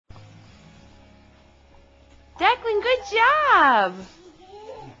Good job.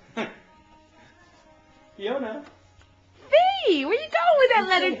 Fiona. Fee, where you going with that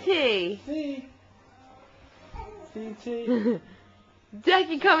letter T? Fee. T. Jack,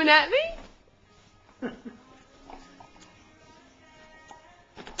 you coming at me?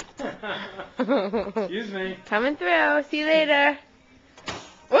 Excuse me. Coming through. See you later.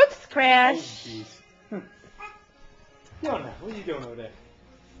 Whoops, crash. Oh, jeez. Fiona, what are you doing over there?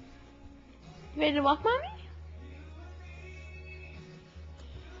 You ready to walk, Mommy?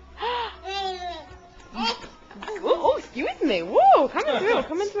 Oh, excuse me. Whoa, coming through,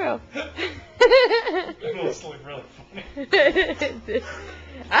 coming through. This looks really funny.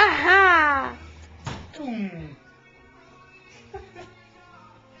 Aha! Boom.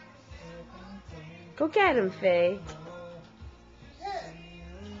 Go get him, Faye.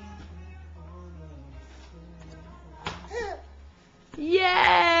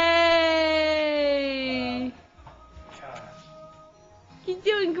 Yay! You're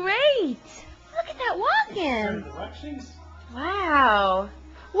doing great. Look at that walking. Directions? Wow.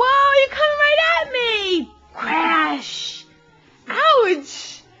 Whoa, you're coming right at me. Crash.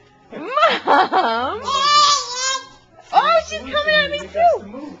 Ouch. Mom. Oh, she's coming at me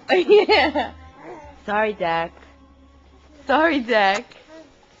too. Yeah. Sorry, Dak. Sorry, Dak.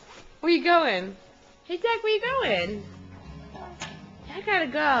 Where you going? Hey, Dak, where you going? I gotta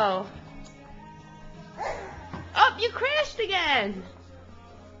go. Oh, you crashed again.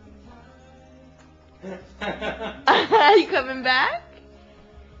 You coming back?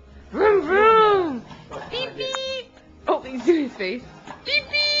 Vroom, vroom. Beep, beep. Oh, he's doing his face. Beep,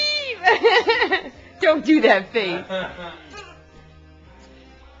 beep. Don't do that face.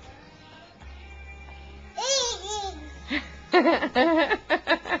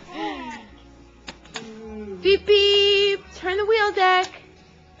 Beep, beep. Turn the wheel, Dak.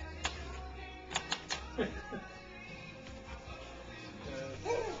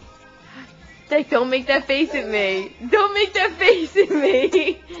 Dak, don't make that face at me. Don't make that face at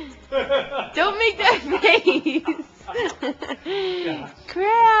me. Don't make that face.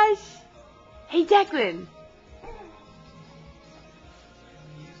 Crash. Hey, Declan.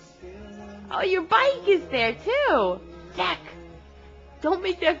 Oh, your bike is there, too. Dak, don't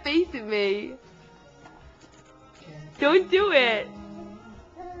make that face at me. Don't do it.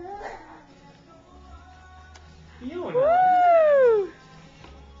 Fiona. Woo!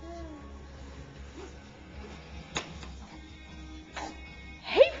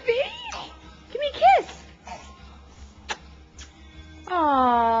 Hey, Fee. Give me a kiss.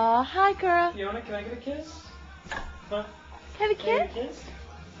 Aw, hi, girl. Fiona, can I get a kiss? Huh? Have a Can I kiss? get a kiss?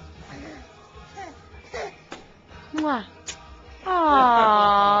 Mwah.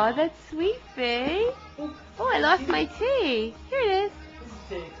 Aw, that's sweet, Fee. Oh, I lost my tea. Here it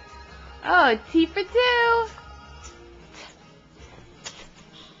is. Oh, tea for two.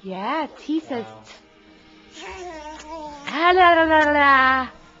 Yeah, tea says ah, la la la la.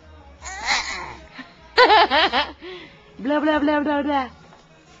 Blah blah blah blah blah.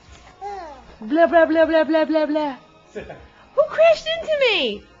 Blah blah blah blah blah blah blah. Who crashed into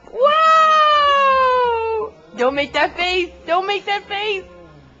me? Whoa! Don't make that face. Don't make that face.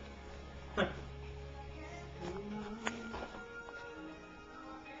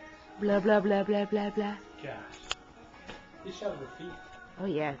 Blah blah blah blah blah blah. Gosh. You shot her feet. Oh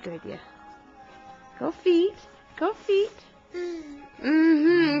yeah, good idea. Go feet. Go feet.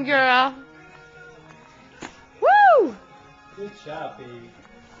 Mm-hmm, girl. Woo! Good job, baby.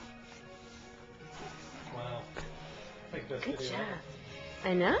 Wow. Make this Good video. job.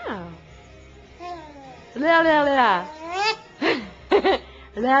 I know. La la la.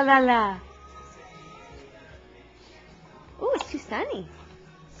 La la la. Ooh, it's too sunny.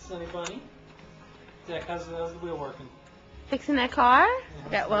 Sunny Bunny. Jack, how's the wheel working? Fixing that car?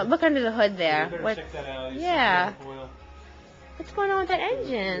 Yeah, well, look under the hood You there. better What, check that out. You Yeah. should check the wheel. what's going on with that You're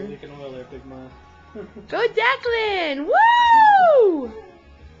engine? leaking oil there, big man. Go Declan! Woo!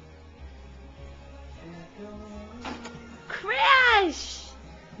 Crash!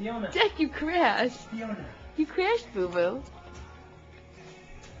 Fiona. Deck, you crashed. Fiona. You crashed, boo-boo.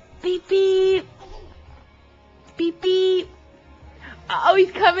 Beep, beep. Beep, beep. Oh,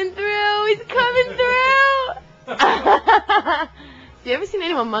 he's coming through. He's coming through. You ever seen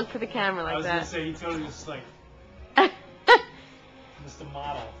anyone mug for the camera I like was gonna that? say he totally was like Mr.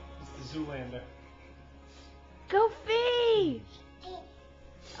 Model, Mr. Zoolander. Go Fee.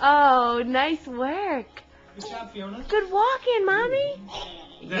 Oh, nice work. Good job, Fiona. Good walking, Mommy.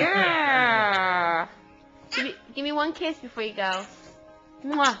 Yeah. Give me one kiss before you go.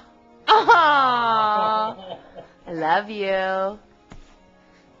 Mwah. Oh, I love you.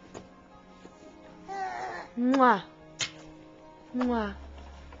 Mwah. Mwah.